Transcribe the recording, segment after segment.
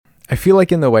I feel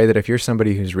like in the way that if you're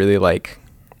somebody who's really like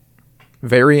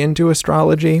very into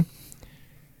astrology,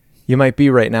 you might be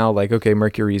right now like, okay,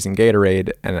 Mercury's in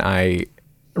Gatorade, and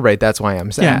that's why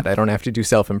I'm sad. I don't have to do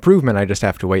self-improvement. I just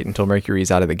have to wait until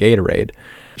Mercury's out of the Gatorade.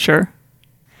 Sure.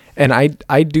 And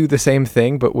I do the same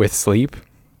thing, but with sleep.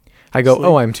 I go,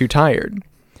 oh, I'm too tired.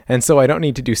 And so I don't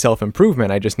need to do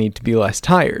self-improvement. I just need to be less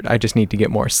tired. I just need to get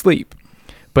more sleep.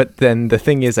 But then the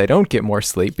thing is, I don't get more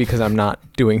sleep because I'm not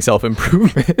doing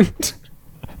self-improvement.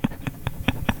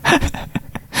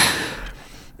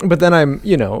 But then I'm,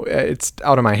 it's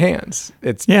out of my hands.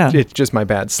 It's just my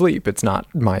bad sleep. It's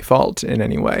not my fault in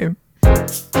any way.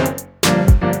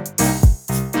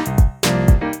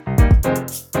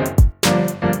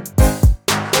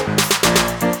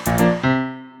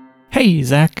 Hey,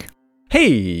 Zach.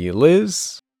 Hey,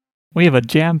 Liz. We have a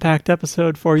jam-packed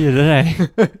episode for you today.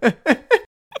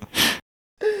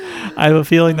 I have a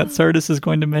feeling that Certus is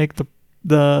going to make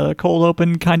the cold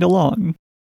open kind of long.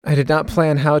 I did not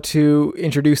plan how to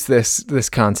introduce this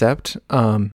concept,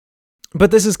 but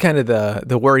this is kind of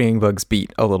the worrying bugs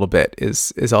beat a little bit,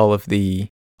 is all of the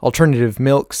alternative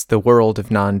milks, the world of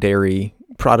non-dairy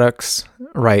products,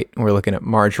 right? We're looking at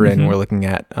margarine, we're looking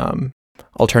at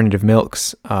alternative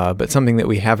milks, but something that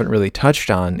we haven't really touched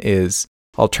on is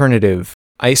alternative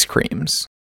ice creams.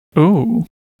 Ooh.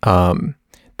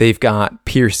 They've got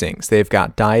piercings, they've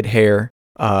got dyed hair,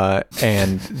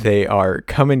 and they are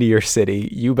coming to your city.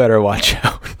 You better watch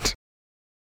out.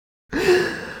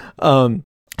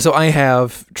 So I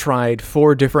have tried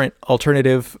 4 different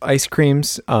alternative ice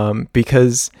creams,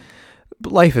 because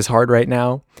life is hard right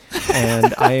now,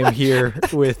 and I am here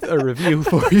with a review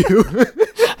for you.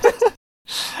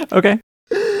 Okay.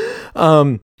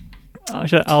 I'll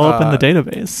open the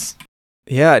database.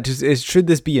 Yeah, should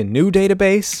this be a new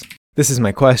database? This is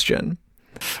my question.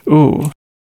 Ooh.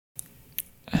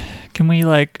 Can we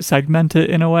segment it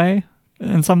in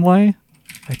some way?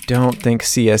 I don't think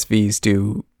CSVs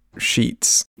do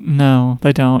sheets. No,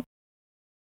 they don't.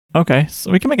 Okay,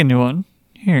 so we can make a new one.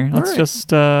 Here, let's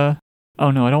just, oh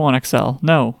no, I don't want Excel.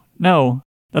 No,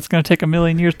 that's going to take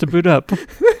 1,000,000 years to boot up.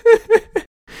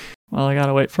 Well, I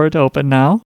gotta wait for it to open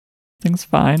now. Thing's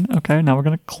fine. Okay, now we're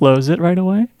going to close it right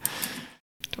away.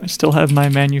 Do I still have my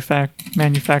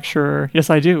manufacturer? Yes,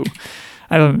 I do.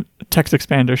 I have a text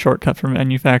expander shortcut for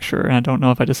manufacturer, and I don't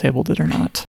know if I disabled it or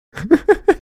not.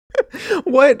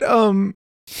 What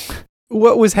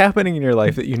was happening in your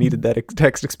life that you needed that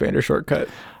text expander shortcut?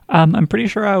 I'm pretty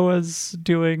sure I was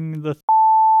doing the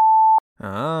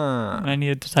I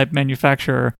needed to type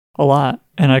manufacturer a lot,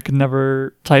 and I could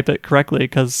never type it correctly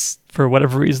because for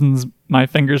whatever reasons my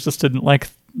fingers just didn't like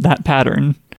that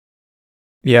pattern.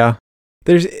 Yeah.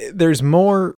 There's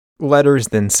more letters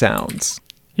than sounds.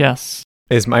 Yes.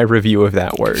 Is my review of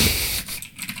that word.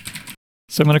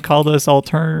 So I'm going to call this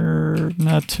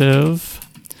alternative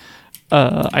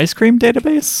ice cream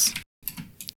database.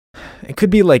 It could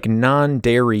be like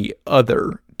non-dairy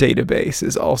other database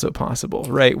is also possible,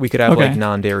 right? We could have like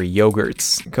non-dairy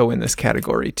yogurts go in this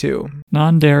category too.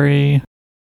 Non-dairy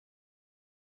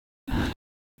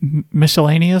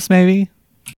miscellaneous maybe?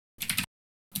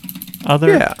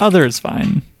 Other is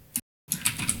fine.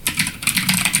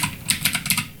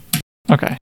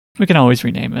 Okay. We can always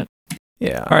rename it.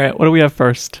 Yeah. All right. What do we have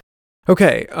first?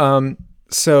 Okay.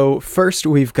 So first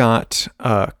we've got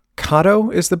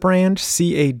Cado is the brand,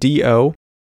 Cado.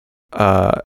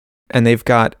 And they've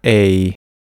got a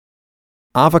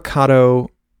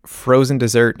avocado frozen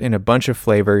dessert in a bunch of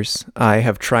flavors. I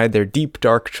have tried their deep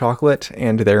dark chocolate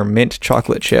and their mint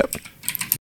chocolate chip.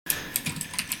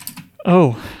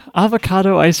 Oh,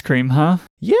 avocado ice cream, huh?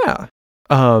 Yeah.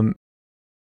 I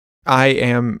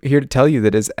am here to tell you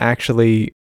that it's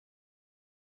actually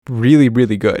really,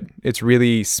 really good. It's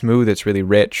really smooth. It's really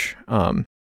rich. In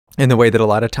the way that a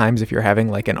lot of times if you're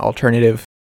having like an alternative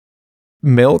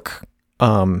milk,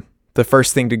 the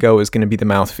first thing to go is going to be the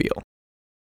mouthfeel.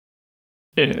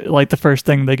 Like the first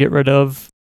thing they get rid of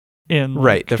in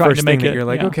right. The first thing that you're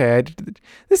like, okay,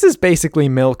 this is basically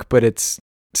milk, but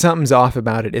something's off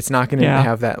about it. It's not going to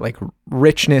have that like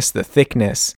richness, the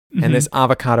thickness, and this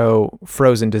avocado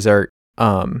frozen dessert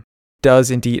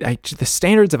does indeed. The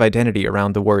standards of identity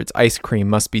around the words ice cream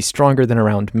must be stronger than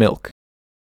around milk,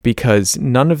 because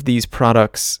none of these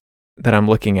products that I'm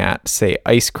looking at say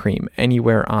ice cream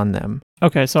anywhere on them.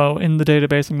 Okay, so in the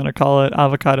database, I'm going to call it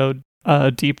avocado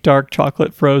deep dark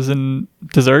chocolate frozen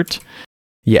dessert.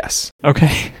 Yes.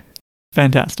 Okay.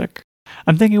 Fantastic.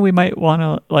 I'm thinking we might want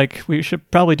to, we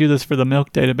should probably do this for the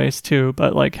milk database too,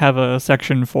 but have a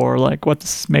section for what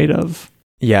this is made of.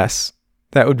 Yes.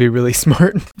 That would be really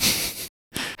smart.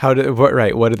 What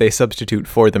do they substitute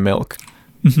for the milk?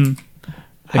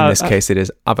 Mm-hmm. In this case, it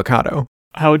is avocado.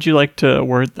 How would you like to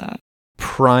word that?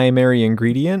 Primary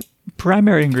ingredient?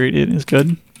 Primary ingredient is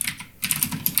good.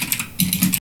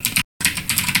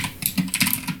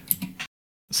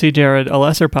 See, Jared, a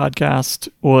lesser podcast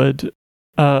would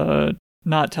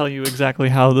not tell you exactly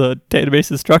how the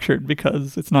database is structured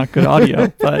because it's not good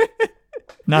audio, but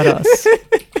not us.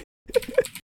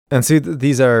 And so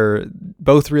these are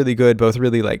both really good, both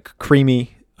really like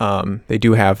creamy. They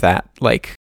do have that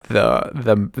like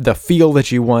the feel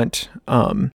that you want.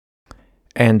 And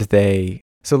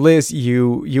so Liz,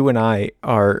 you and I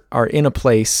are in a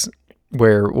place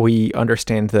where we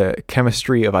understand the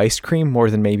chemistry of ice cream more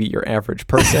than maybe your average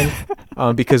person,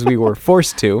 because we were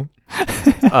forced to.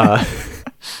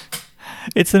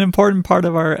 It's an important part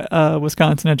of our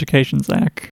Wisconsin education,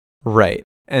 Zach. Right.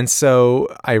 And so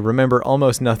I remember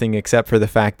almost nothing except for the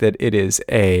fact that it is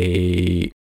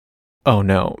oh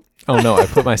no, I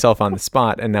put myself on the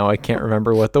spot and now I can't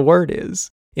remember what the word is.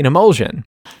 An emulsion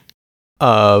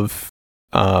of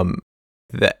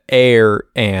the air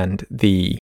and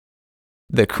the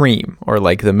cream, or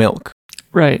like the milk.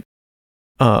 Right.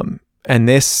 And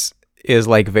this is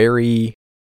like very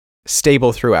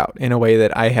stable throughout in a way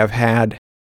that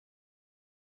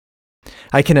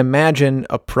I can imagine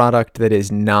a product that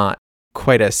is not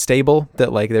quite as stable,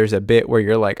 that like there's a bit where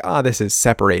you're like, this is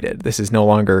separated. This is no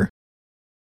longer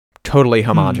totally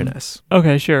homogeneous.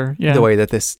 Okay, sure. Yeah. The way that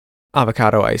this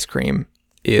avocado ice cream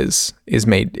is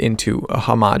made into a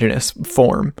homogeneous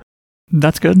form.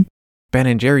 That's good.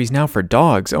 Ben & Jerry's now for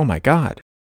dogs. Oh my God.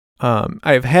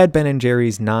 I've had Ben &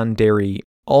 Jerry's non-dairy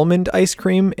almond ice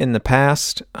cream in the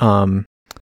past, and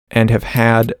have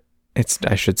had,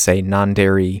 I should say,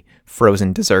 non-dairy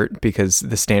frozen dessert, because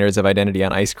the standards of identity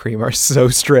on ice cream are so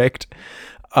strict.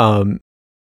 Do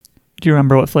you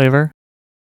remember what flavor?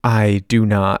 I do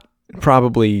not.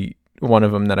 Probably one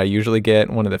of them that I usually get,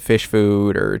 one of the fish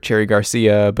food or Cherry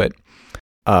Garcia, but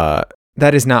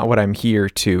that is not what I'm here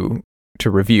to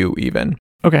review even.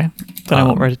 Okay, then I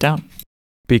won't write it down.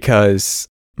 Because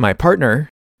my partner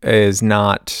is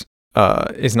not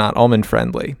almond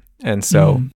friendly, and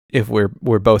so if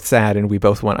we're both sad and we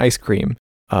both want ice cream,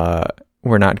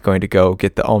 we're not going to go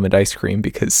get the almond ice cream,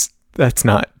 because that's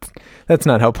not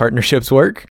how partnerships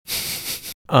work.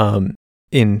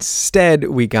 Instead,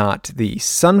 we got the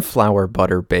sunflower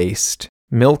butter based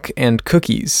milk and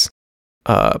cookies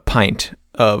pint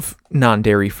of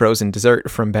non-dairy frozen dessert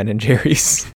from Ben &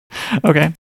 Jerry's.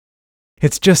 Okay.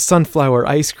 It's just sunflower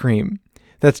ice cream.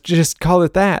 Just call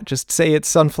it that. Just say it's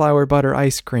sunflower butter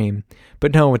ice cream.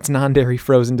 But no, it's non-dairy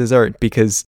frozen dessert,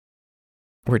 because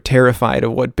we're terrified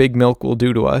of what Big Milk will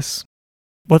do to us.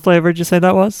 What flavor did you say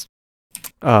that was?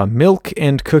 Milk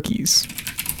and cookies.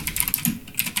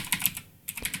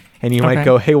 And you might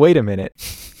go, hey, wait a minute.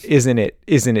 Isn't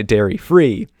it dairy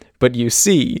free? But you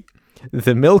see,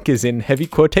 the milk is in heavy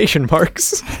quotation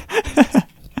marks.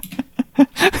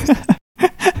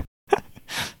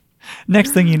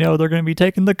 Next thing you know, they're going to be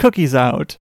taking the cookies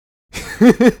out.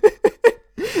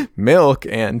 Milk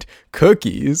and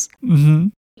cookies. Mm-hmm.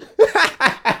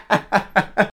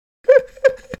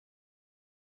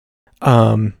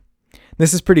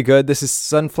 This is pretty good. This is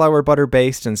sunflower butter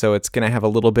based, and so it's going to have a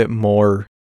little bit more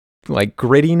like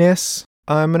grittiness,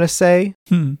 I'm going to say,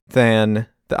 than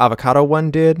the avocado one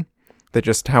did. That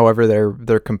just, however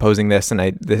they're composing this, and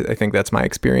I think that's my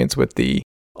experience with the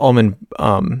almond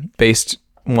based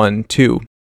one too,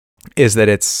 is that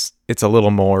it's a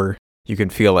little more, you can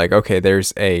feel like, okay,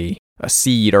 there's a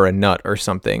seed or a nut or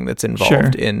something that's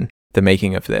involved in the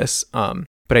making of this.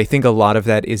 But I think a lot of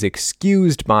that is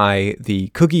excused by the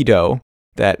cookie dough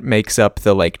that makes up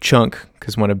the like chunk,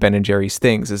 because one of Ben & Jerry's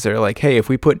things is they're like, hey, if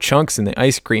we put chunks in the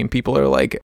ice cream, people are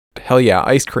like, hell yeah,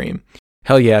 ice cream.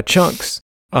 Hell yeah, chunks.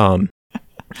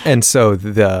 And so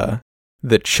the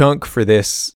chunk for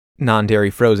this non-dairy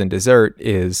frozen dessert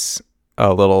is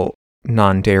a little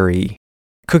non-dairy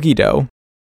cookie dough.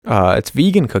 It's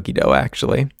vegan cookie dough,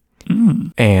 actually.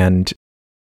 And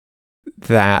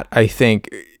that, I think,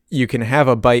 you can have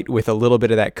a bite with a little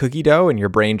bit of that cookie dough, and your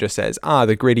brain just says,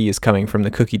 the gritty is coming from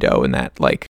the cookie dough, and that,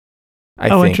 like, I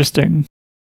think, interesting.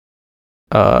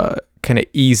 Kind of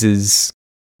eases,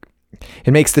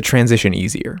 it makes the transition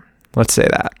easier. Let's say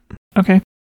that. Okay.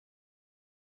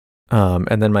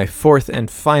 And then my fourth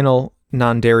and final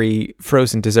non-dairy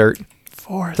frozen dessert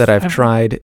that I've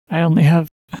tried. I only have...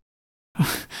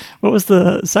 What was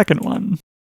the second one?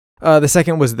 The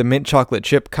second was the mint chocolate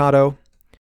chip Cado.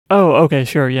 Oh, okay,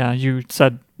 sure, yeah. You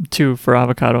said 2 for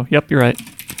avocado. Yep, you're right.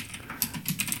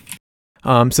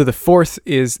 So the fourth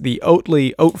is the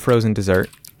Oatly oat frozen dessert.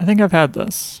 I think I've had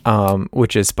this.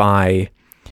 Which is by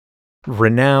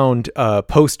renowned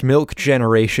post-milk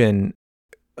generation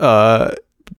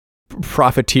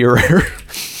profiteer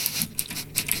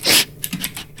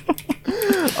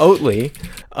Oatly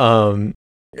of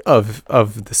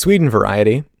the Sweden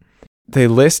variety. They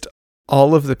list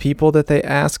all of the people that they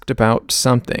asked about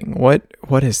something.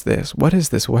 What is this? What is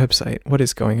this website? What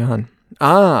is going on?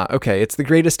 Okay. It's the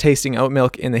greatest tasting oat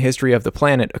milk in the history of the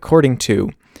planet, according to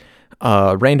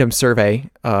a random survey.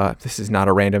 This is not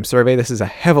a random survey. This is a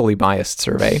heavily biased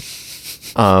survey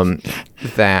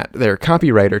that their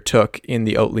copywriter took in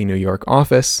the Oatly New York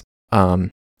office,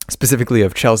 specifically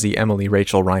of Chelsea, Emily,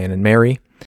 Rachel, Ryan, and Mary.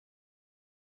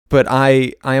 But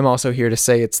I am also here to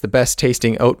say it's the best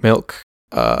tasting oat milk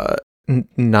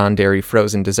non-dairy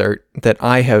frozen dessert that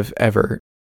I have ever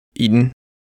eaten.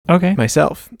 Okay.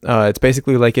 Myself. It's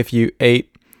basically like if you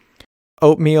ate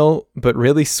oatmeal but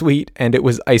really sweet and it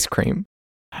was ice cream.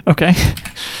 Okay.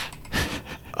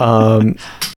 And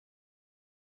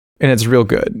it's real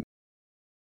good.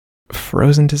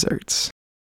 Frozen desserts.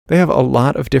 They have a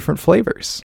lot of different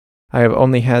flavors. I have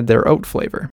only had their oat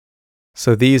flavor.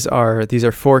 So these are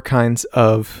 4 kinds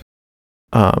of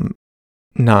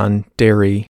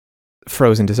non-dairy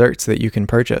frozen desserts that you can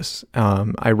purchase.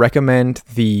 I recommend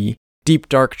the deep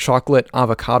dark chocolate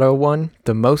avocado one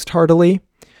the most heartily,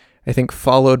 I think,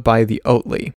 followed by the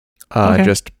Oatly,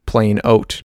 just plain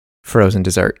oat frozen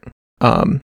dessert.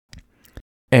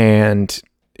 And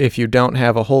if you don't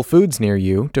have a Whole Foods near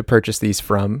you to purchase these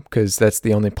from, because that's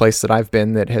the only place that I've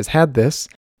been that has had this,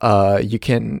 you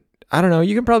can, I don't know,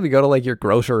 you can probably go to like your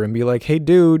grocer and be like, hey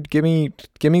dude, give me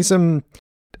some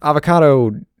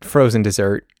avocado frozen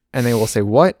dessert. And they will say,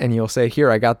 what? And you'll say,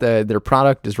 here, I got their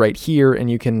product is right here.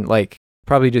 And you can like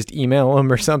probably just email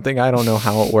them or something. I don't know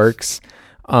how it works.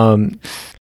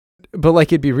 But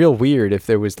like, it'd be real weird if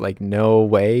there was like no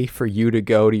way for you to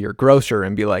go to your grocer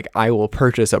and be like, I will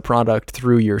purchase a product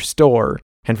through your store.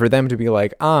 And for them to be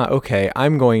like, okay,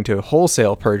 I'm going to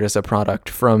wholesale purchase a product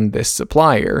from this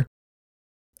supplier.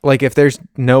 Like, if there's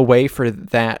no way for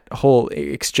that whole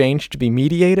exchange to be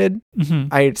mediated,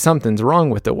 something's wrong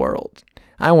with the world.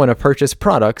 I want to purchase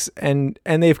products, and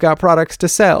they've got products to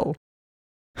sell.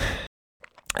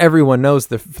 Everyone knows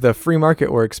the free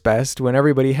market works best when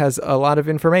everybody has a lot of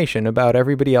information about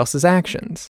everybody else's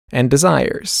actions and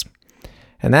desires.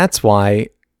 And that's why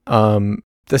the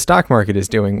stock market is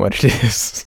doing what it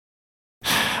is.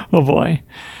 Oh boy.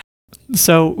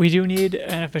 So we do need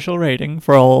an official rating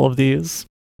for all of these.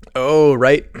 Oh,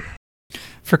 right.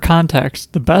 For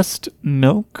context, the best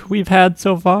milk we've had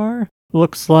so far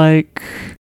looks like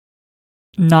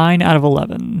 9 out of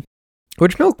 11.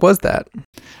 Which milk was that?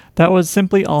 That was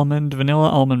Simply Almond Vanilla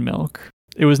Almond Milk.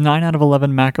 It was 9 out of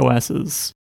 11 Mac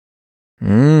OSs.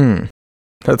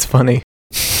 That's funny.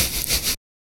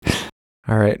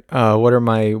 All right. What are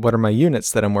my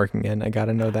units that I'm working in? I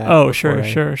gotta know that. Oh, sure.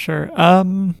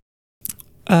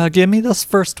 Give me this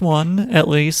first one at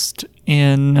least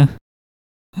in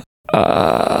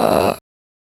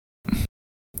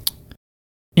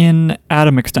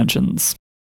atom extensions.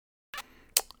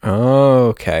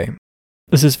 Okay.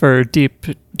 This is for deep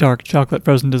dark chocolate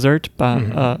frozen dessert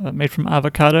made from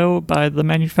avocado by the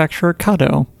manufacturer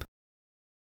Kado.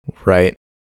 Right.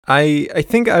 I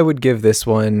think I would give this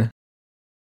one.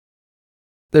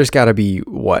 There's got to be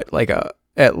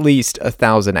at least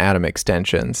 1,000 atom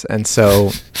extensions, and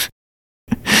so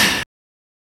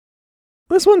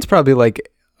this one's probably like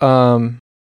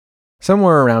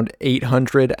somewhere around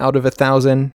 800 out of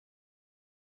 1,000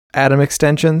 atom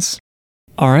extensions.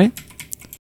 All right.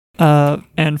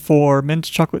 And for mint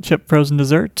chocolate chip frozen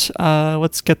dessert,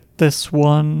 let's get this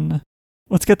one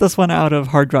out of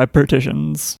hard drive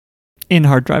partitions. In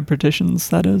hard drive partitions,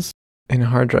 that is. In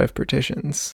hard drive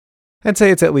partitions. I'd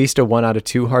say it's at least a 1 out of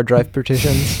 2 hard drive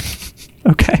partitions.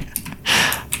 Okay.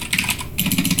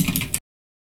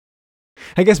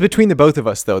 I guess between the both of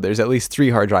us, though, there's at least 3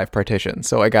 hard drive partitions.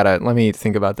 So let me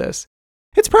think about this.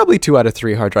 It's probably 2 out of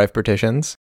 3 hard drive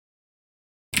partitions.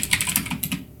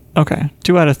 Okay,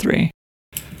 2 out of 3.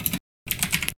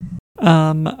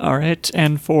 All right,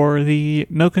 and for the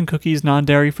Milk and Cookies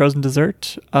non-dairy frozen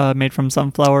dessert, made from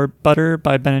sunflower butter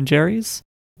by Ben & Jerry's,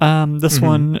 this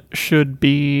one should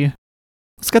be...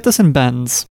 Let's get this in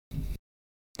Ben's.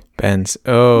 Ben's.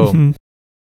 Oh. Mm-hmm.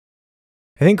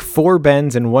 I think 4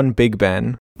 Ben's and 1 Big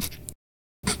Ben.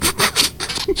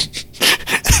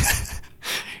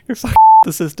 You're fucking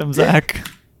the system, Zach.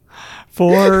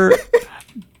 4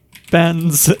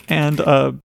 Ben's and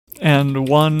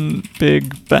 1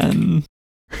 Big Ben.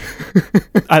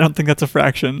 I don't think that's a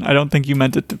fraction. I don't think you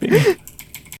meant it to be.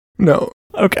 No.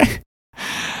 Okay,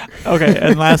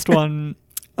 and last one.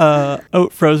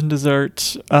 oat frozen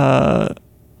dessert. Made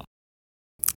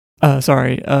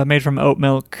from oat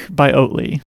milk by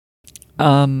Oatly.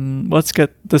 Let's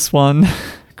get this one.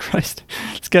 Christ,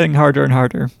 it's getting harder and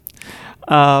harder.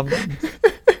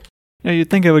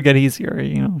 You'd think it would get easier.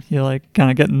 You like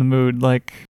kind of get in the mood.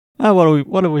 Like,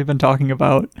 what have we been talking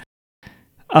about?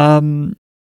 Let's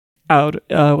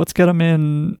get them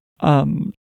in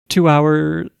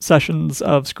 2-hour sessions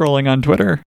of scrolling on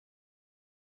Twitter.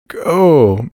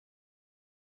 Oh, I'm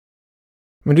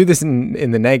gonna do this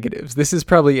in the negatives. This is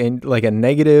probably like a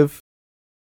negative.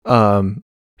 I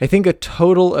think a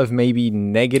total of maybe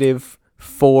negative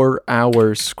 4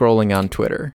 hours scrolling on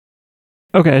Twitter.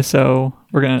 Okay, so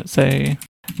we're gonna say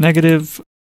negative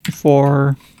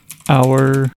 4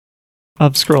 hour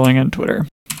of scrolling on Twitter.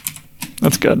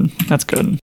 That's good. That's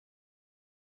good.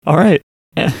 All right.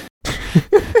 I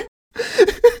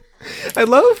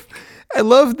love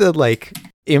the like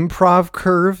improv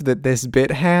curve that this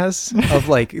bit has of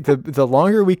like the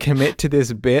longer we commit to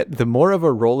this bit, the more of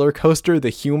a roller coaster the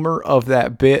humor of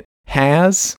that bit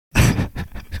has.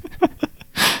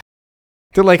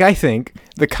 So like, I think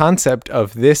the concept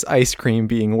of this ice cream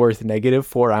being worth negative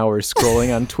 4 hours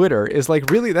scrolling on Twitter is like,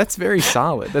 really, that's very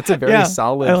solid. That's a very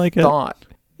solid thought.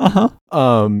 Uh-huh.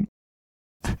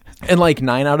 And like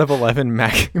 9 out of 11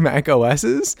 Mac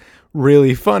OSs,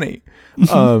 really funny.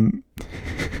 I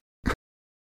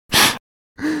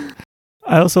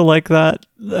also like that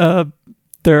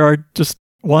there are just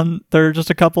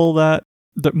a couple that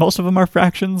most of them are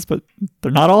fractions, but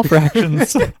they're not all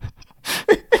fractions.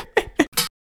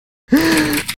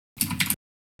 I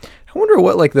wonder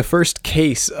what like the first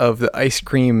case of the ice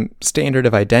cream standard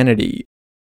of identity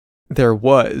there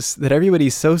was, that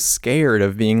everybody's so scared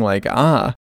of being like,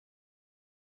 right?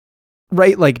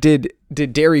 Like, did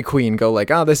Dairy Queen go like,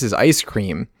 this is ice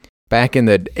cream back in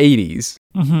the 80s?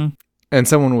 Mm-hmm. And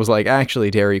someone was like, actually,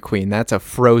 Dairy Queen, that's a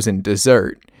frozen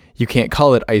dessert. You can't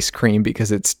call it ice cream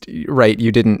because it's, right,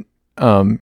 you didn't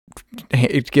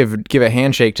give a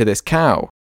handshake to this cow.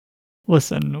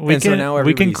 Listen, we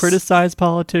can criticize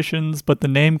politicians, but the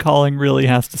name calling really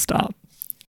has to stop.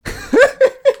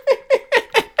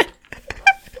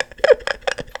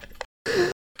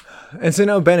 And so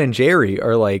now Ben and Jerry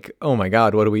are like, oh my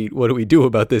God, what do we do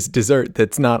about this dessert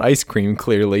that's not ice cream,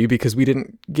 clearly, because we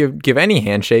didn't give any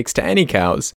handshakes to any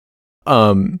cows.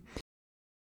 And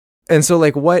so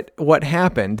like what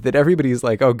happened that everybody's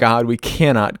like, oh God, we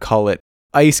cannot call it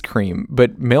ice cream,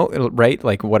 but milk, right?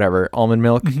 Like whatever, almond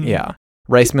milk, yeah.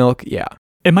 Rice milk, yeah.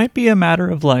 It might be a matter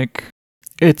of like,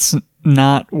 it's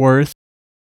not worth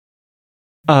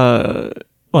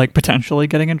like potentially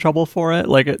getting in trouble for it.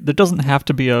 Like there doesn't have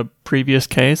to be a previous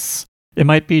case. It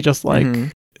might be just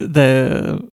like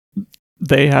they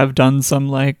have done some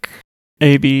like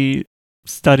A/B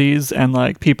studies, and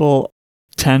like people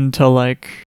tend to like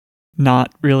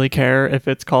not really care if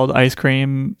it's called ice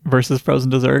cream versus frozen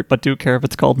dessert, but do care if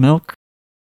it's called milk.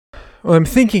 Well, I'm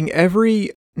thinking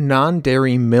every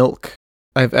non-dairy milk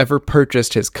I've ever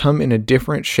purchased has come in a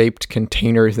different shaped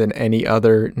container than any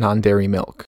other non-dairy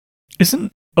milk.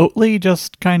 Isn't Oatly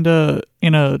just kind of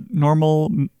in a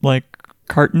normal like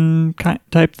carton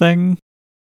type thing?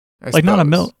 Like not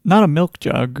a milk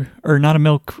jug, or not a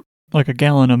milk, like a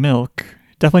gallon of milk.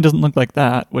 Definitely doesn't look like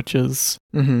that, which is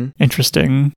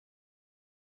interesting.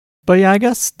 But yeah, I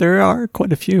guess there are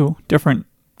quite a few different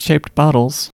shaped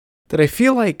bottles. That I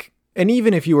feel like, and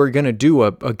even if you were going to do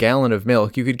a gallon of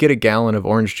milk, you could get a gallon of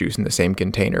orange juice in the same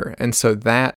container. And so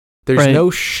that there's no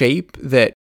shape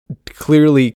that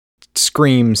clearly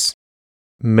screams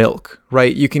milk,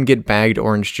 right? You can get bagged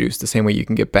orange juice the same way you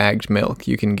can get bagged milk.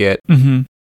 You can get... You're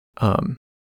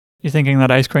thinking that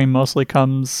ice cream mostly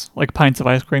comes, like pints of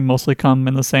ice cream mostly come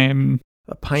in the same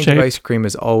A pint shape? Of ice cream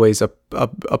is always a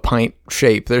pint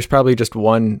shape. There's probably just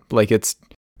one, like it's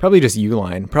probably just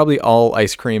Uline. Probably all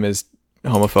ice cream is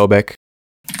homophobic.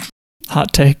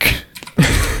 Hot take.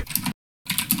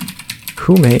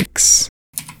 Who makes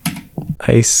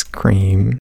ice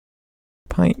cream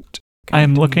pint? I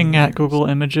am looking at Google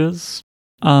Images.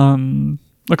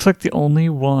 Looks like the only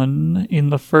one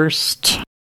in the first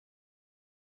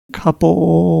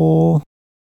couple...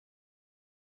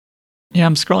 Yeah,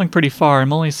 I'm scrolling pretty far.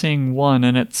 I'm only seeing one,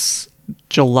 and it's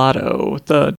gelato.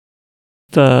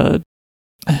 The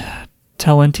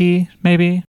Talenti,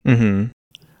 maybe? Mm-hmm.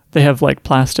 They have, like,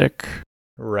 plastic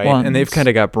Right, ones. And they've kind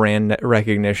of got brand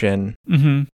recognition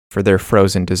for their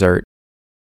frozen dessert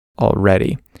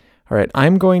already. All right,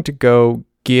 I'm going to go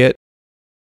get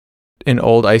an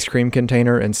old ice cream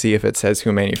container and see if it says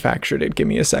who manufactured it. Give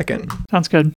me a second. Sounds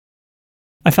good.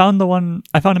 I found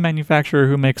a manufacturer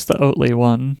who makes the Oatly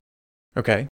one.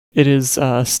 Okay. It is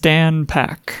Stan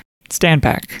Pack.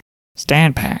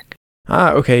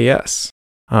 Ah, okay, yes.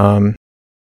 And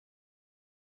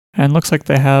looks like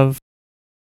they have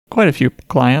quite a few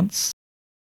clients.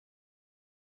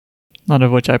 None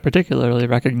of which I particularly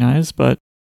recognize, but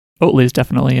Oatly's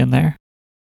definitely in there.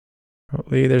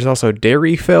 Oatly. There's also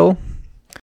Dairy Fill.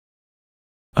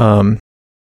 Cool.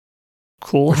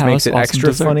 Which House, makes it awesome extra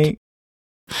dessert. funny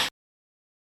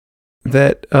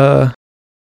that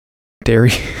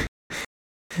dairy.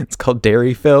 It's called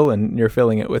Dairy Fill, and you're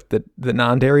filling it with the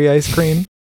non-dairy ice cream.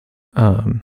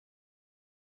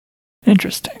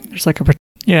 Interesting. There's like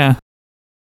yeah.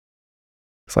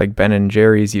 It's like Ben &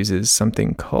 Jerry's uses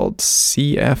something called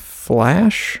CF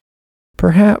Flash,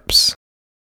 perhaps.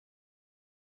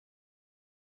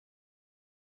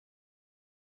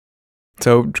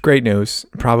 So great news.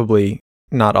 Probably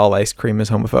not all ice cream is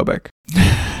homophobic.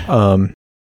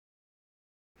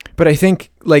 But I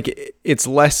think like it's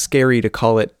less scary to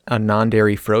call it a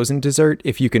non-dairy frozen dessert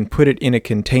if you can put it in a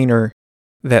container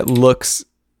that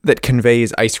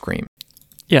conveys ice cream.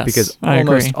 Yes, because I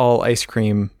almost agree. all ice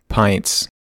cream pints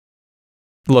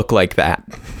look like that.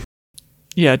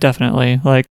 Yeah, definitely.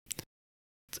 Like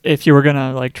if you were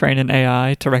gonna like train an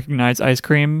AI to recognize ice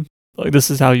cream, like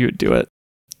this is how you would do it.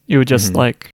 You would just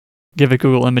like give it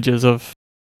Google images of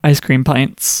ice cream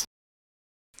pints,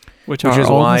 which are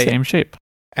all the same shape.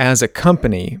 As a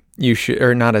company, you should,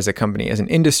 or not as a company, as an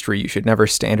industry, you should never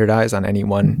standardize on any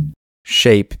one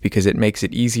shape because it makes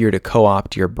it easier to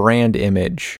co-opt your brand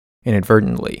image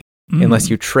inadvertently, unless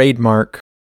you trademark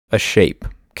a shape.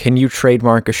 Can you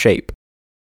trademark a shape?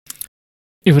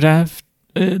 It would have,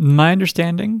 my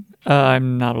understanding,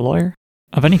 I'm not a lawyer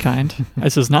of any kind.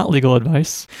 This is not legal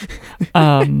advice.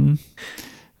 My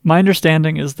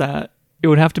understanding is that it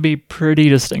would have to be pretty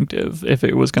distinctive if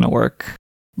it was going to work.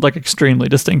 Like extremely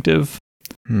distinctive.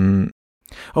 Oh,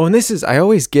 and this is, I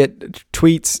always get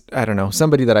tweets, I don't know,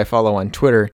 somebody that I follow on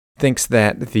Twitter thinks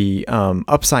that the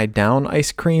upside down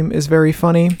ice cream is very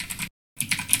funny.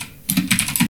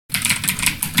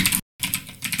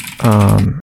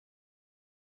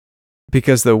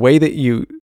 Because the way that you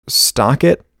stock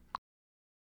it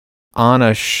on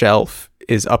a shelf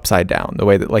is upside down, the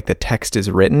way that like the text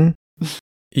is written.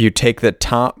 You take the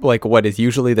top, like what is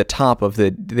usually the top of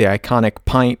the iconic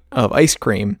pint of ice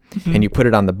cream, and you put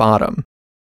it on the bottom.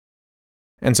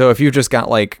 And so if you just got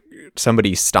like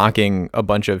somebody stocking a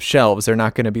bunch of shelves, they're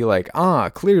not going to be like,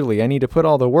 clearly I need to put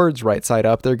all the words right side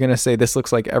up. They're going to say this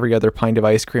looks like every other pint of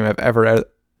ice cream I've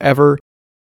ever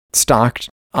stocked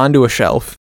onto a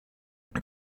shelf,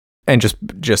 and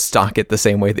just stock it the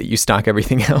same way that you stock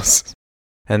everything else.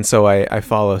 And so I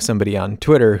follow somebody on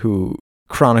Twitter who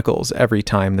chronicles every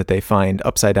time that they find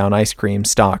upside down ice cream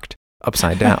stocked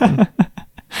upside down.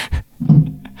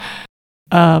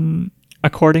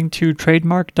 According to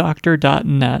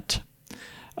trademarkdoctor.net,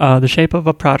 the shape of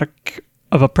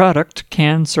a product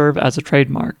can serve as a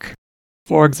trademark.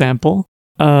 For example,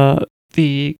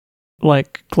 the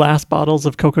like glass bottles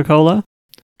of Coca-Cola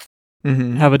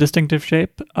have a distinctive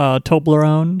shape.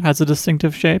 Toblerone has a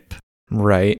distinctive shape.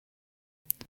 Right.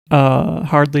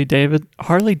 Harley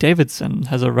Davidson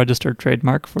has a registered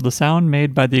trademark for the sound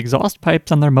made by the exhaust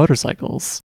pipes on their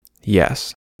motorcycles.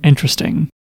 Yes. Interesting.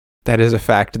 That is a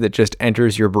fact that just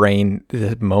enters your brain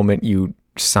the moment you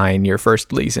sign your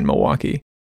first lease in Milwaukee.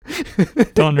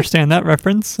 Don't understand that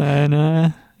reference,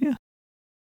 and yeah.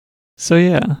 So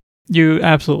yeah, you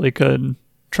absolutely could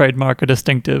trademark a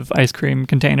distinctive ice cream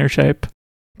container shape.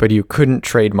 But you couldn't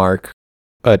trademark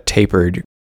a tapered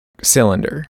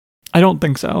cylinder. I don't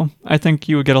think so. I think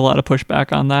you would get a lot of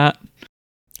pushback on that.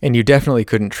 And you definitely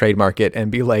couldn't trademark it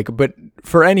and be like, but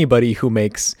for anybody who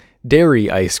makes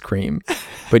dairy ice cream,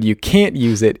 but you can't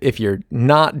use it if you're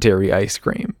not dairy ice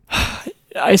cream.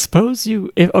 I suppose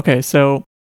so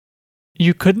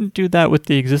you couldn't do that with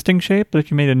the existing shape, but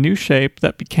if you made a new shape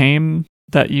that became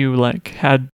that you like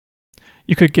had,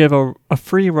 you could give a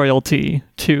free royalty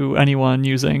to anyone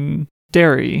using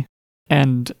dairy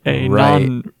and a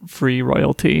non-free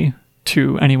royalty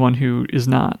to anyone who is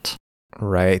not.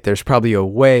 Right. There's probably a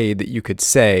way that you could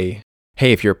say,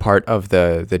 hey, if you're part of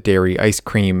the dairy ice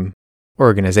cream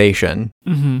organization,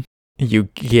 you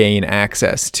gain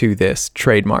access to this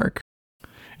trademark.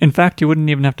 In fact, you wouldn't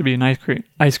even have to be an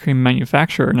ice cream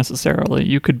manufacturer necessarily.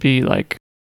 You could be like,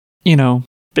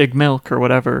 Big Milk or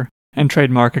whatever, and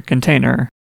trademark a container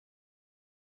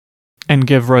and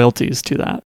give royalties to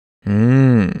that.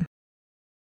 I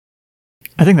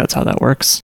think that's how that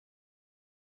works.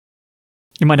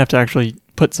 You might have to actually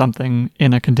put something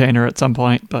in a container at some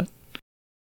point, but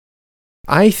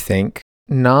I think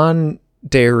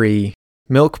non-dairy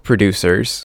milk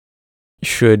producers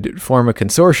should form a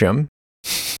consortium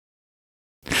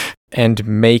and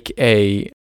make a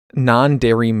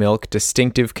non-dairy milk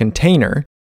distinctive container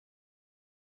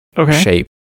shape,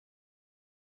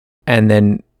 and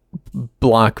then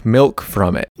block milk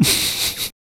from it.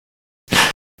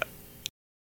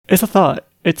 It's a thought.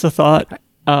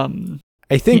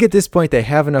 I think at this point they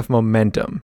have enough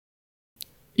momentum.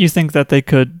 You think that they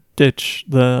could ditch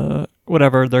the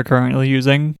whatever they're currently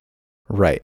using?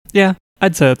 Right. Yeah,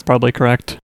 I'd say that's probably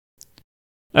correct.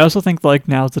 I also think like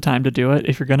now's the time to do it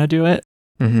if you're gonna do it.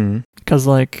 Because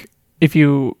like if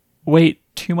you wait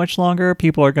too much longer,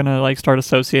 people are gonna like start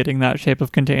associating that shape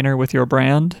of container with your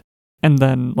brand, and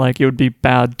then like it would be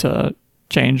bad to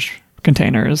change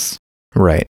containers.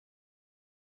 Right.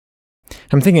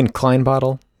 I'm thinking Klein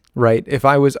bottle, right? If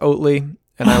I was Oatly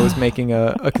and I was making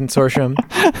a consortium.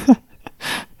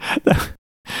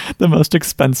 The most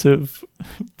expensive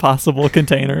possible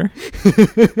container.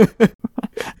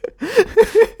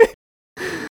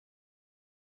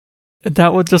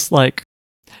 That would just like,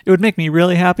 it would make me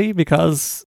really happy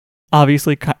because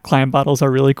obviously Klein bottles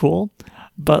are really cool,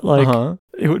 but like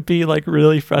it would be like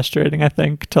really frustrating, I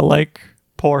think, to like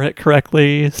pour it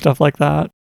correctly, stuff like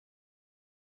that.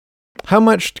 How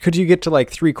much could you get to like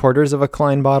 3/4 of a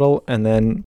Klein bottle and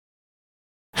then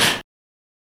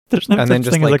there's no such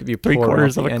thing as like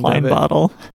 3/4 of a Klein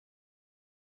bottle.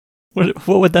 What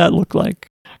would that look like?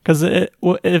 Because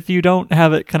if you don't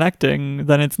have it connecting,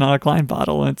 then it's not a Klein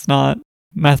bottle, and it's not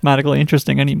mathematically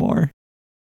interesting anymore.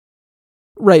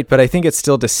 Right, but I think it's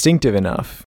still distinctive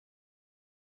enough.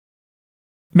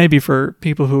 Maybe for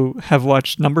people who have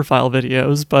watched Numberphile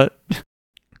videos, but...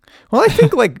 Well, I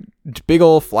think like big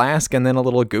old flask and then a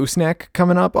little gooseneck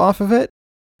coming up off of it.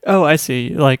 Oh, I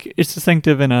see. Like, it's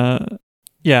distinctive in a...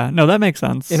 Yeah, no, that makes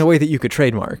sense. In a way that you could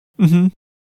trademark. Mm-hmm.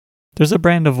 There's a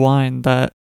brand of wine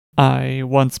that I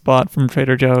once bought from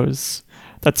Trader Joe's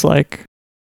that's like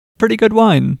pretty good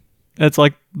wine. It's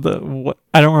like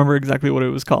I don't remember exactly what it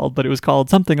was called, but it was called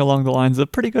something along the lines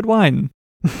of pretty good wine.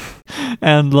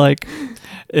 And like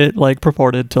it like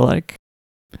purported to like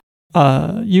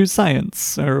use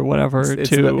science or whatever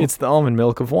it's the almond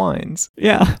milk of wines.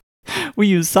 Yeah. We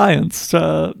use science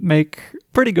to make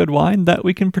pretty good wine that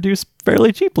we can produce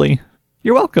fairly cheaply.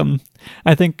 You're welcome.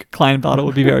 I think Klein bottle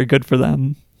would be very good for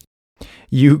them.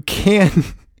 You can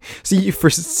see for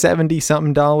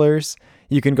 $70-something,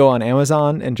 you can go on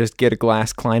Amazon and just get a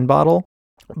glass Klein bottle.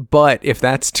 But if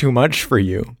that's too much for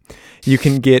you, you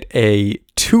can get a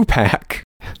 2-pack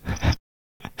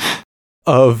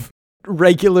of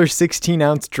regular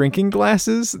 16-ounce drinking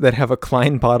glasses that have a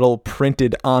Klein bottle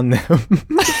printed on them.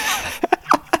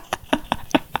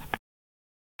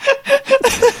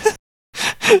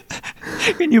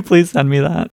 Can you please send me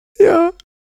that? Yeah.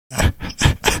 That's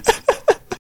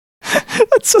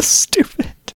so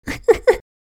stupid.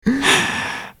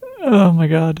 Oh my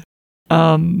god.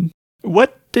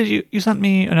 What did you sent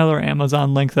me another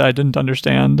Amazon link that I didn't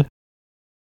understand?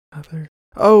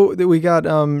 Oh, we got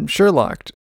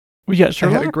Sherlocked. We got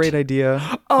Sherlocked? I had a great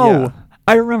idea. Oh, yeah.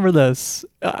 I remember this.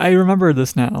 I remember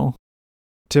this now.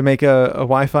 To make a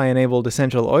Wi-Fi enabled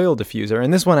essential oil diffuser,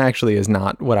 and this one actually is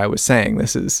not what I was saying.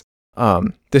 This is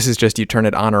just you turn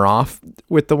it on or off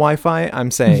with the Wi-Fi.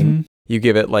 I'm saying you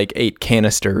give it like 8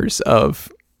 canisters of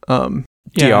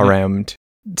DRM'd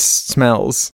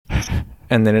smells,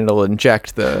 and then it'll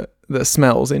inject the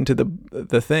smells into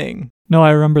the thing. No,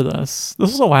 I remember this.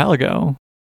 This was a while ago.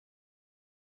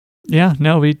 Yeah,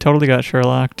 no, we totally got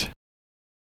Sherlocked.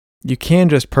 You can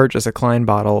just purchase a Klein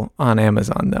bottle on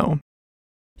Amazon though.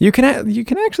 You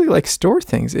can actually like store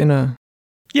things in a...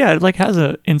 Yeah, it like has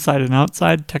a inside and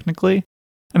outside technically.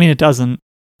 I mean, it doesn't,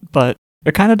 but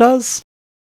it kind of does.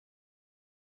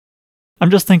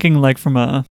 I'm just thinking like from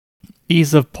a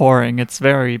ease of pouring, it's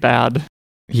very bad.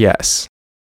 Yes.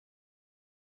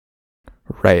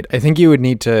 Right. I think you would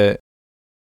need to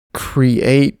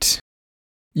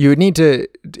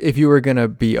if you were going to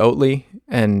be Oatly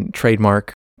and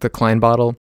trademark the Klein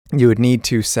bottle, you would need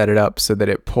to set it up so that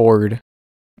it poured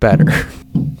better.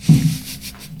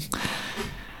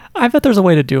 I bet there's a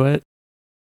way to do it.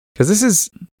 Because this is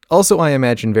also, I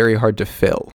imagine, very hard to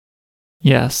fill.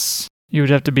 Yes. You would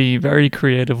have to be very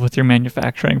creative with your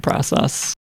manufacturing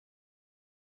process.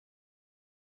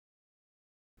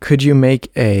 Could you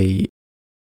make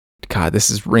God,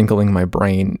 this is wrinkling my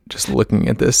brain just looking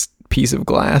at this piece of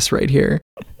glass right here.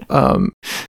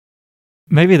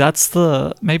 Maybe that's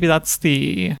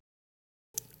the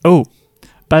Oh,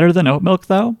 better than oat milk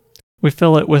though. We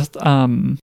fill it with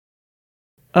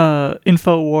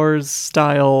InfoWars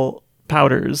style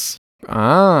powders.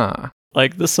 Ah.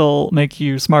 Like this'll make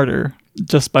you smarter.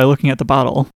 just by looking at the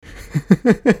bottle.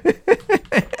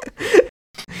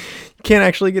 Can't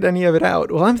actually get any of it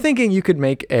out. Well, I'm thinking you could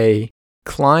make a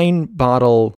Klein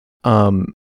bottle,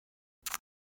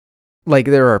 like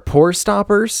there are pour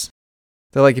stoppers.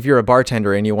 They're like if you're a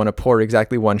bartender and you want to pour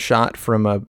exactly one shot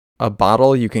from a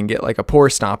bottle, you can get like a pour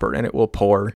stopper and it will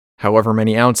pour however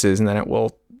many ounces and then it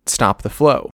will stop the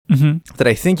flow. Mm-hmm. That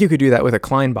I think you could do that with a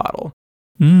Klein bottle.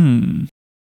 So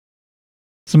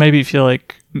maybe if you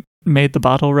like made the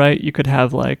bottle right, you could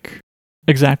have like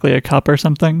exactly a cup or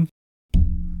something.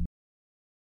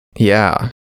 Yeah.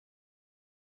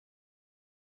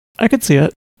 I could see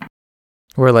it.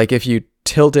 Where like if you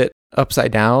tilt it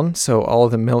upside down so all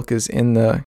of the milk is in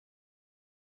the...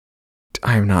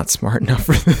 I'm not smart enough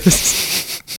for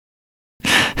this.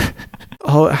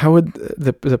 How would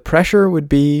the pressure would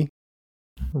be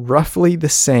roughly the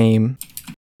same?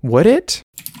 Would it?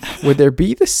 Would there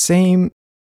be the same?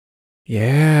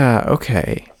 Yeah,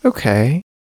 okay,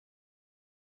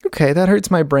 that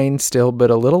hurts my brain still, but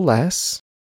a little less.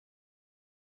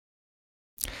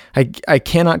 I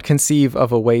cannot conceive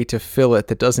of a way to fill it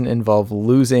that doesn't involve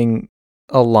losing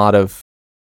a lot of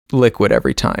liquid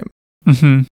every time.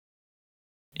 Mm-hmm.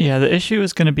 Yeah, the issue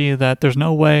is going to be that there's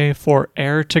no way for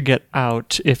air to get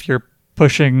out if you're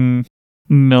pushing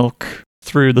milk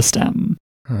through the stem.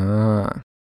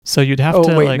 So you'd have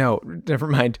to... Oh, wait, no, never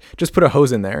mind. Just put a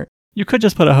hose in there. You could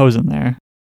just put a hose in there.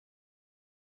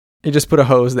 You just put a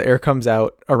hose, the air comes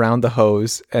out around the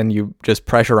hose, and you just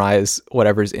pressurize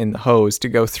whatever's in the hose to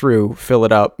go through, fill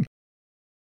it up.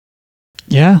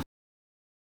 Yeah.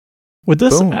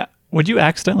 Would you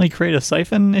accidentally create a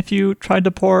siphon if you tried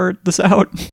to pour this out?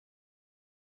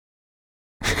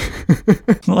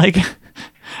 Like,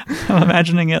 I'm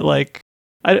imagining it like...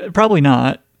 probably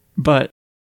not, but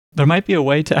there might be a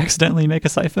way to accidentally make a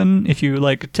siphon if you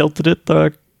like tilted it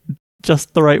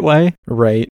just the right way.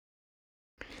 Right.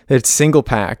 It's single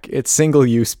pack. It's single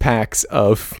use packs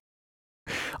of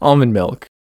almond milk.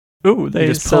 Ooh, they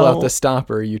you just pull out the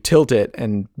stopper, you tilt it,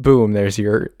 and boom, there's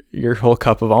your whole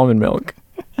cup of almond milk.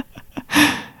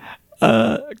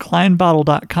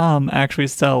 Kleinbottle.com actually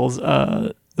sells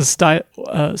a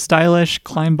stylish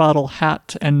Klein bottle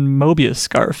hat and Mobius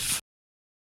scarf.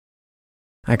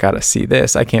 I gotta see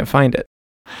this. I can't find it.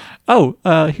 Oh,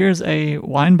 here's a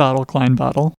wine bottle, Klein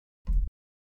bottle.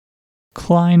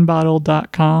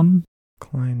 Kleinbottle.com.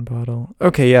 Klein bottle.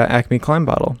 Okay, yeah, Acme Klein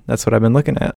bottle. That's what I've been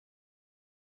looking at.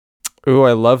 Ooh,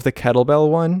 I love the kettlebell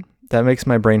one. That makes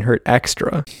my brain hurt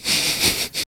extra.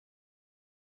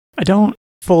 I don't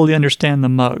fully understand the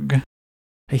mug.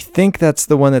 I think that's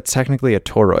the one that's technically a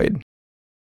toroid.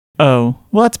 Oh,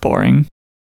 well, that's boring.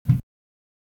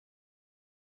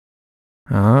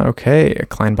 Okay, a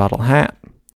Klein bottle hat.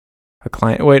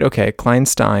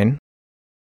 Kleinstein.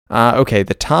 Okay,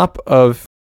 the top of...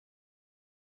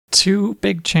 2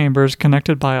 big chambers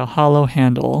connected by a hollow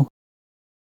handle.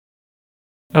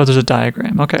 Oh, there's a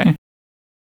diagram. Okay.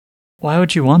 Why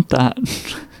would you want that?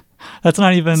 That's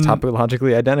not even... It's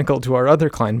topologically identical to our other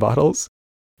Klein bottles.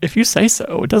 If you say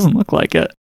so, it doesn't look like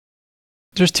it.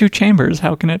 There's 2 chambers.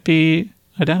 How can it be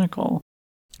identical?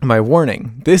 My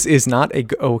warning. This is not a...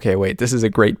 Okay, wait. This is a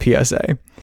great PSA.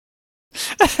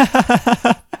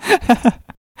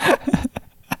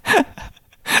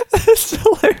 That's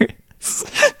hilarious.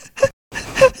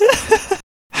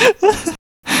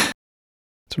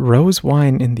 It's rose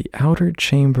wine in the outer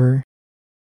chamber.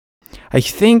 I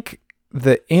think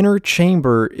the inner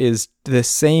chamber is the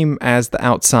same as the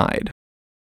outside.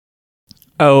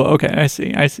 Oh, okay. I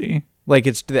see. Like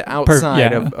it's the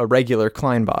outside of a regular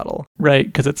Klein bottle. Right,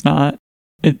 because it's not...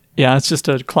 it's just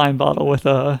a Klein bottle with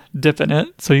a dip in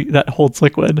it, so that holds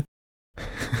liquid.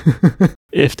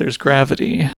 If there's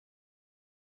gravity.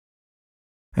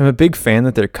 I'm a big fan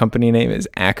that their company name is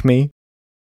Acme,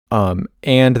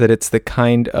 and that it's the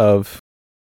kind of...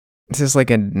 This is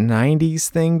like a 90s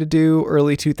thing to do,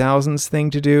 early 2000s thing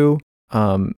to do,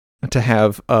 to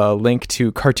have a link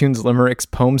to cartoons, limericks,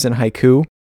 poems, and haiku.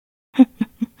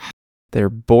 Their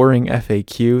boring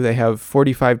FAQ. They have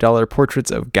 $45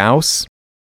 portraits of Gauss.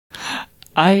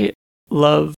 I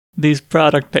love these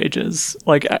product pages.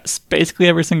 Like, basically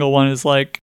every single one is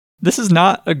like, this is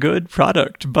not a good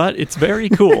product, but it's very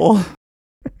cool.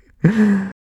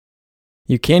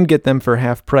 You can get them for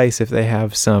half price if they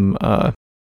have some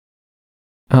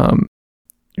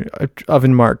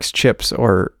oven marks, chips,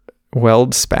 or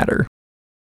weld spatter.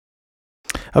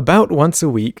 About once a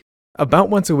week,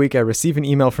 I receive an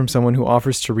email from someone who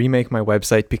offers to remake my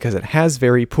website because it has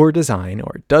very poor design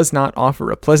or does not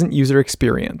offer a pleasant user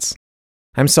experience.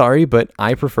 I'm sorry, but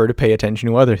I prefer to pay attention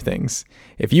to other things.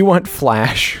 If you want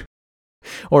Flash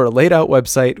or a laid out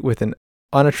website with an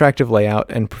unattractive layout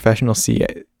and professional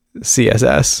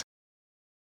CSS.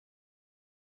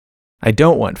 I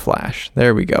don't want Flash.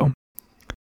 There we go.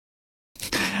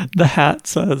 The hat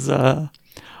says,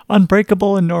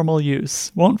 unbreakable in normal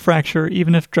use. Won't fracture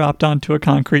even if dropped onto a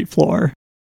concrete floor.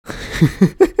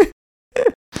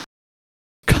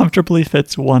 Comfortably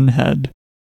fits one head.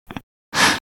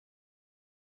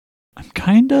 I'm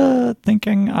kinda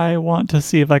thinking I want to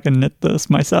see if I can knit this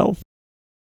myself.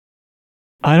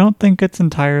 I don't think it's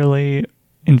entirely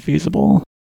infeasible.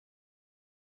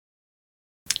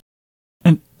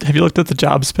 And have you looked at the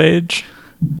jobs page?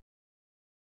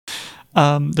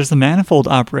 There's a manifold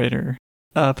operator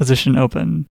position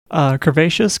open.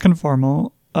 Curvaceous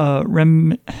conformal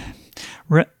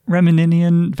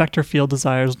Riemannian vector field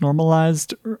desires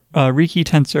normalized Ricci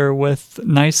tensor with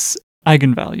nice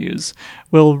eigenvalues.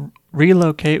 Will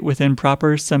relocate within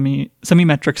proper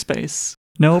symmetric space.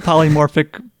 No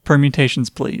polymorphic permutations,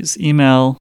 please.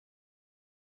 Email.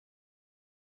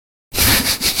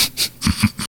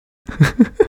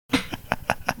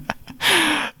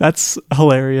 That's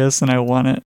hilarious, and I want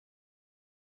it.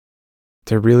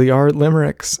 There really are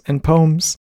limericks and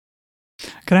poems.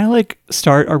 Can I,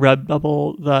 start a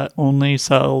Redbubble that only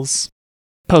sells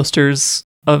posters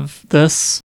of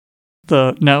this?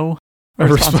 No?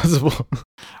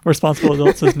 Responsible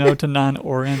adult says no to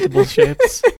non-orientable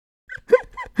shapes.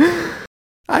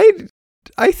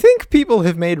 I think people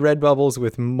have made Redbubbles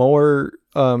with more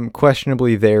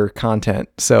questionably their content,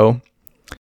 so...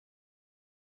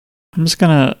 I'm just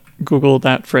gonna Google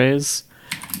that phrase.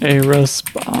 A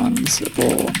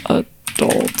responsible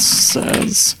adult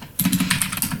says...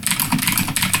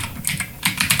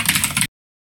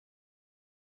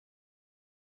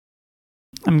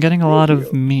 I'm getting a lot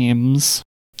of memes.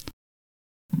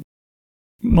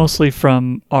 Mostly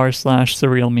from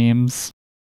r/surreal memes.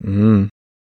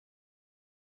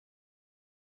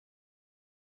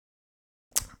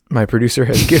 My producer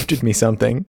has gifted me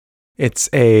something. It's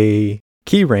a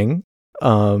keyring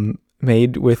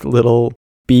made with little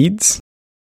beads.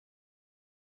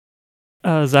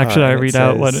 Zach, should I read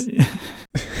out what...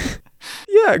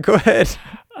 Yeah, go ahead.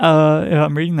 If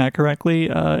I'm reading that correctly,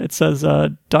 it says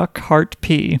duck heart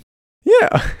P.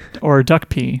 Yeah. Or duck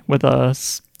P with a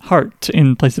heart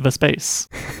in place of a space.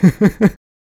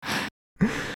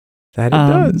 That it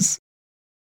does.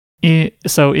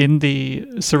 So in the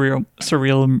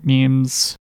surreal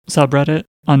memes subreddit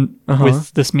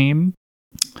with this meme,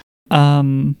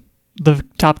 the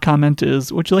top comment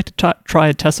is, "Would you like to try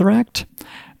a tesseract?"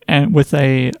 And with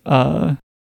a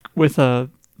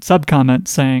sub comment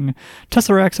saying,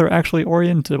 "Tesseracts are actually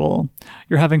orientable.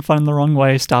 You're having fun in the wrong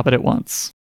way. Stop it at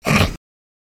once."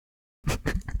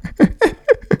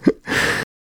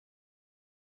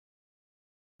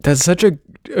 That's such a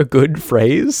good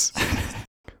phrase.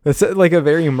 That's like a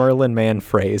very Merlin Mann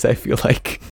phrase, I feel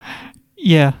like.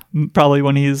 Yeah, probably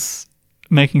when he's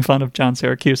making fun of John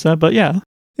Siracusa, but yeah.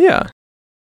 Yeah.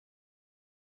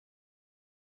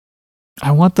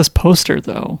 I want this poster,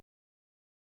 though.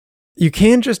 You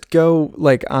can just go,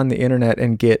 on the internet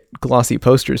and get glossy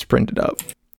posters printed up.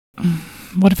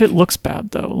 What if it looks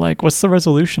bad, though? What's the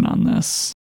resolution on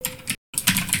this?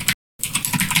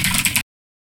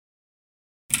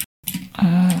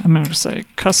 I'm going to say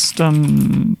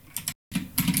custom...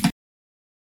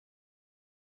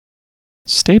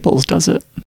 Staples does it.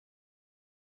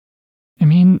 I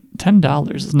mean,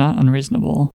 $10 is not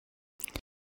unreasonable.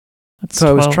 That's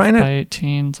so 12 by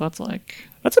 18, so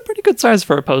that's a pretty good size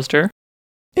for a poster.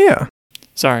 Yeah.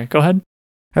 Sorry, go ahead.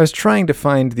 I was trying to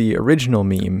find the original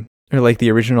meme, or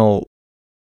the original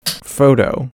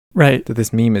photo that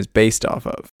this meme is based off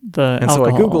of. So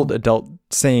I Googled adult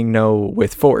saying no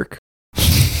with fork.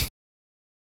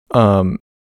 And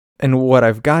what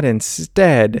I've got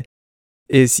instead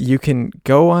is you can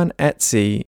go on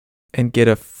Etsy and get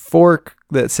a fork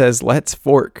that says "Let's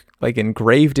Fork,"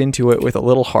 engraved into it with a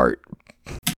little heart.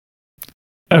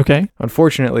 Okay.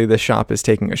 Unfortunately, the shop is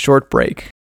taking a short break.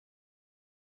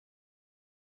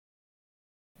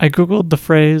 I Googled the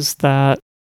phrase that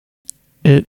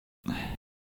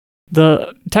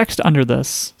the text under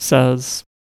this says,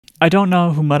 "I don't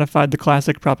know who modified the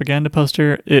classic propaganda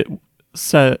poster. It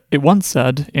once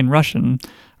said in Russian,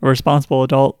 a responsible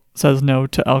adult says no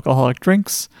to alcoholic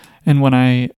drinks." And when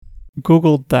I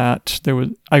Googled that,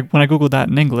 when I Googled that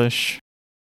in English,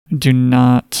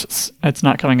 it's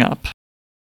not coming up.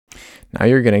 Now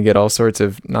you're going to get all sorts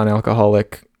of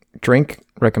non-alcoholic drink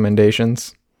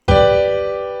recommendations.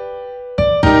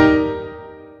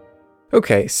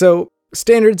 Okay, so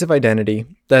standards of identity,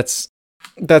 that's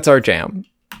our jam.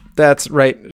 That's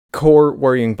right, core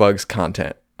Worrying Bugs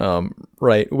content.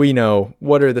 right? We know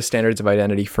what are the standards of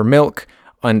identity for milk,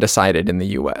 undecided in the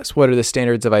US. What are the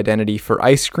standards of identity for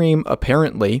ice cream?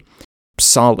 Apparently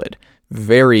solid,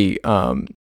 very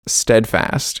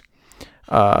steadfast.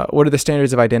 What are the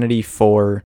standards of identity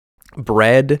for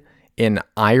bread in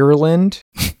Ireland?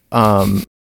 Can't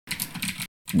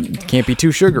be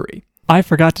too sugary. I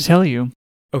forgot to tell you.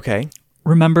 Okay.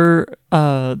 Remember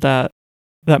that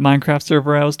Minecraft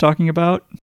server I was talking about?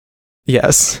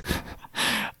 Yes.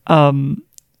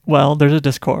 Well, there's a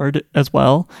Discord as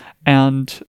well,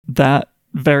 and that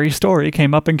very story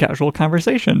came up in casual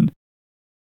conversation.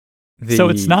 So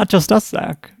it's not just us,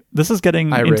 Zach. This is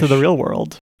getting into the real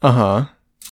world. Uh-huh.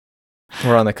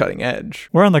 We're on the cutting edge.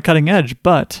 We're on the cutting edge,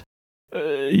 but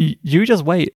you just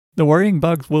wait. The worrying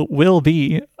bugs will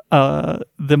be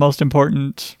the most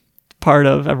important part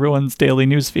of everyone's daily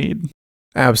newsfeed.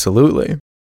 Absolutely.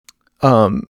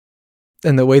 And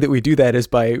the way that we do that is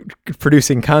by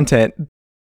producing content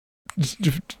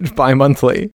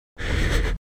bi-monthly.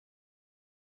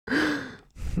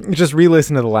 Just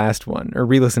re-listen to the last one or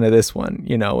re-listen to this one,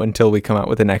 until we come out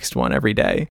with the next one every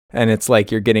day. And it's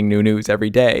like you're getting new news every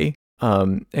day,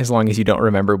 as long as you don't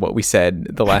remember what we said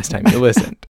the last time you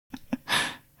listened.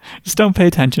 Just don't pay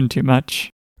attention too much.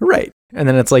 Right. And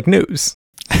then it's like news.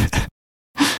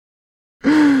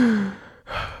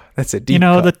 That's a deep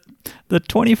cut. The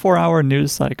 24-hour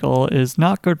news cycle is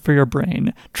not good for your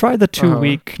brain. Try the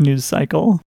 2-week news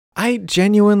cycle. I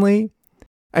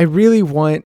really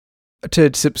want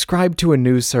to subscribe to a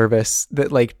news service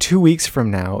that like 2 weeks from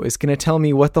now is going to tell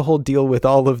me what the whole deal with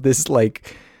all of this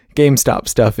like GameStop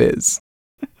stuff is.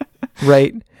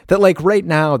 Right? That like right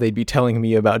now they'd be telling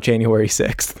me about January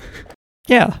 6th.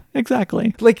 Yeah,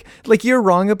 exactly. Like you're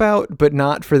wrong about, but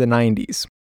not for the 90s.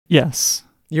 Yes.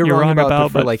 You're wrong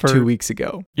about for like 2 weeks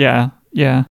ago. Yeah.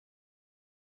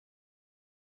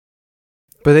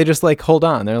 But they just like hold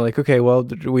on. They're like, okay, well,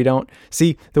 we don't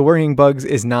see the worrying bugs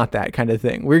is not that kind of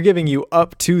thing. We're giving you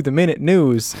up to the minute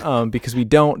news because we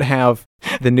don't have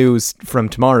the news from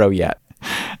tomorrow yet.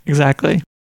 Exactly.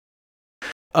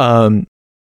 And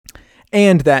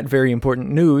that very important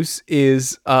news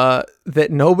is that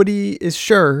nobody is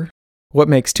sure what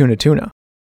makes tuna.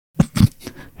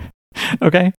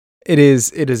 Okay. It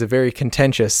is a very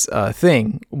contentious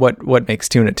thing. What makes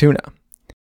tuna?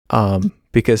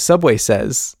 Because Subway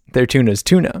says their tuna's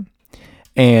tuna,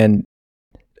 and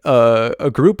a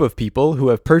group of people who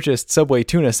have purchased Subway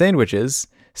tuna sandwiches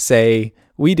say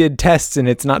we did tests and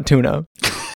it's not tuna.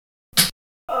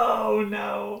 Oh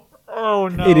no!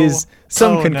 It is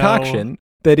some concoction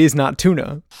that is not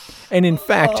tuna, and in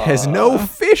fact has no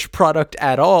fish product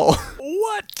at all.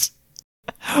 What?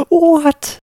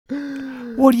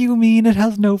 What do you mean it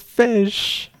has no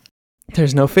fish?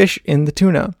 There's no fish in the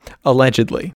tuna,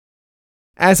 allegedly.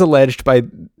 As alleged by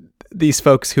these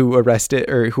folks who are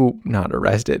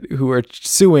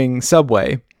suing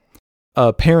Subway.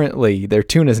 Apparently, their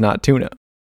tuna's not tuna.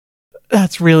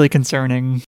 That's really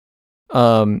concerning.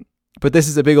 But this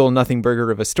is a big old nothing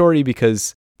burger of a story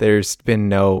because there's been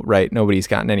nobody's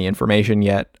gotten any information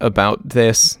yet about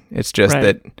this. It's just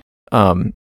that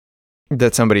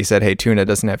somebody said, hey, tuna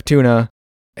doesn't have tuna,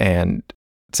 and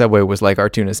Subway was like, our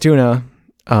tuna's tuna.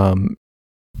 And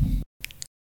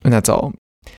that's all.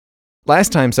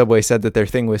 Last time Subway said that their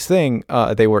thing was thing,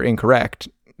 they were incorrect.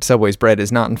 Subway's bread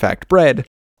is not in fact bread.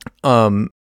 Based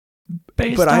on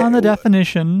the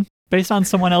definition, based on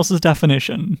someone else's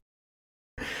definition.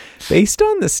 Based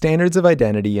on the standards of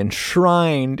identity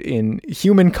enshrined in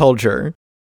human culture.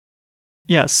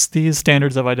 Yes, these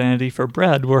standards of identity for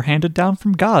bread were handed down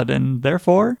from God, and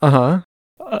therefore...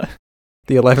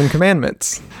 the 11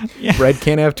 commandments. Yeah. Bread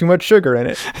can't have too much sugar in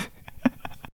it.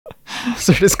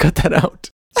 So just cut that out.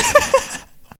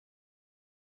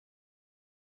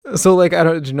 So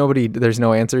there's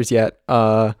no answers yet.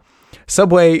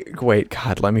 Subway, wait,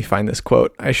 God, let me find this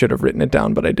quote. I should have written it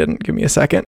down, but I didn't. Give me a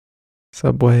second.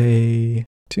 Subway,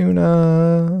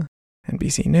 tuna,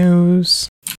 NBC News.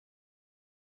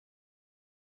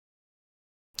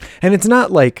 And it's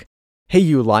not like, hey,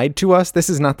 you lied to us. This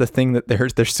is not the thing that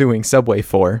they're suing Subway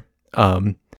for,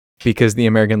 because the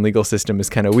American legal system is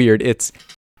kind of weird. It's,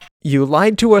 you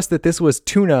lied to us that this was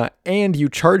tuna and you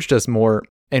charged us more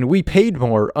and we paid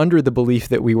more under the belief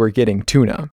that we were getting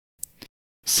tuna.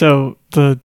 So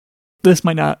this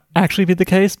might not actually be the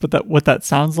case, but what that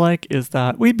sounds like is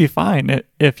that we'd be fine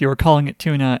if you were calling it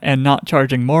tuna and not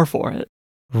charging more for it.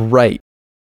 Right.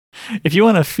 If you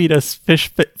want to feed us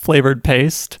fish-flavored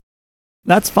paste,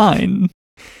 that's fine.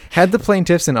 Had the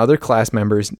plaintiffs and other class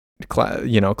members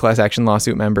class action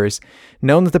lawsuit members,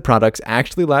 known that the products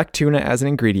actually lacked tuna as an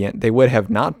ingredient, they would have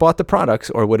not bought the products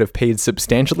or would have paid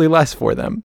substantially less for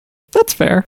them. That's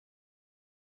fair.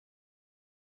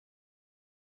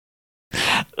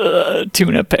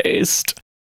 Tuna paste.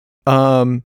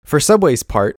 For Subway's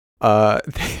part,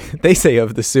 they say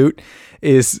of the suit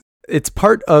it's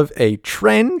part of a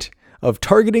trend of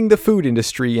targeting the food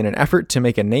industry in an effort to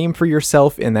make a name for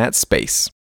yourself in that space.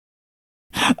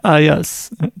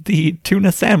 Yes, the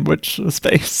tuna sandwich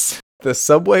space. The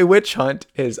Subway witch hunt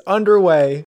is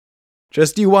underway.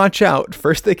 Just you watch out.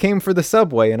 First they came for the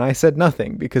Subway and I said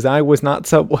nothing because I was not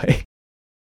Subway.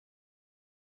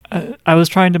 I was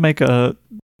trying to make this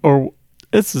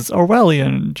is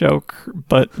Orwellian joke,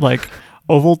 but like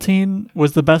Ovaltine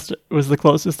was the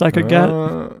closest I could get.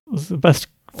 Was the best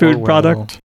food Orwell.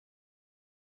 Product.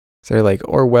 Is there like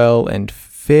Orwell and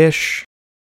fish?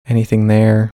 Anything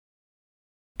there?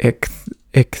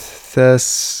 Ichthyien.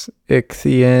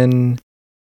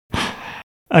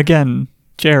 Again,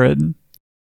 Jared,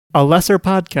 a lesser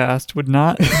podcast would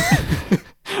not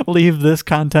leave this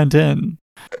content in.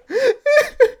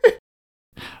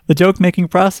 The joke-making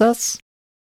process,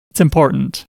 it's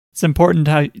important. It's important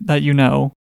that you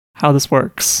know how this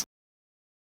works.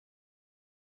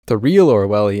 The real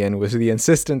Orwellian was the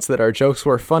insistence that our jokes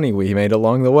were funny we made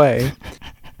along the way.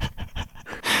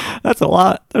 That's a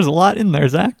lot. There's a lot in there,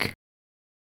 Zach.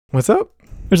 What's up?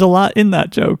 There's a lot in that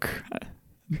joke.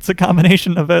 It's a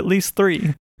combination of at least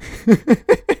 3.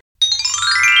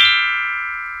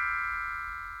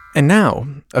 And now,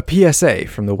 a PSA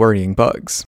from the Worrying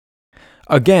Bugs.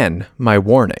 Again, my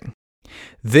warning.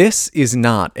 This is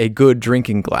not a good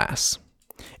drinking glass.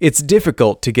 It's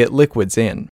difficult to get liquids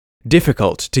in.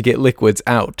 Difficult to get liquids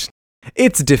out.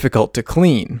 It's difficult to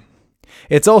clean.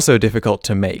 It's also difficult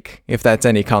to make, if that's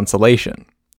any consolation.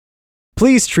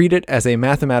 Please treat it as a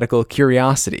mathematical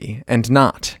curiosity and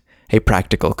not a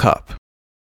practical cup.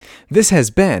 This has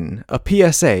been a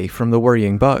PSA from the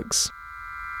Worrying Bugs.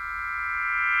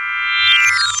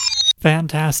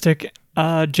 Fantastic.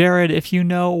 Jared, if you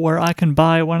know where I can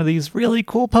buy one of these really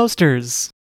cool posters.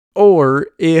 Or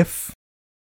if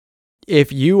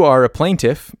you are a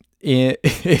plaintiff,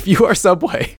 if you are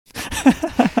Subway,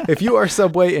 if you are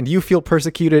Subway and you feel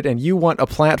persecuted and you want a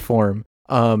platform,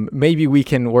 maybe we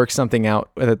can work something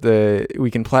out that we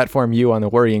can platform you on the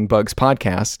Worrying Bugs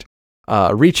podcast.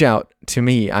 Reach out to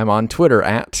me. I'm on Twitter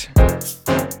at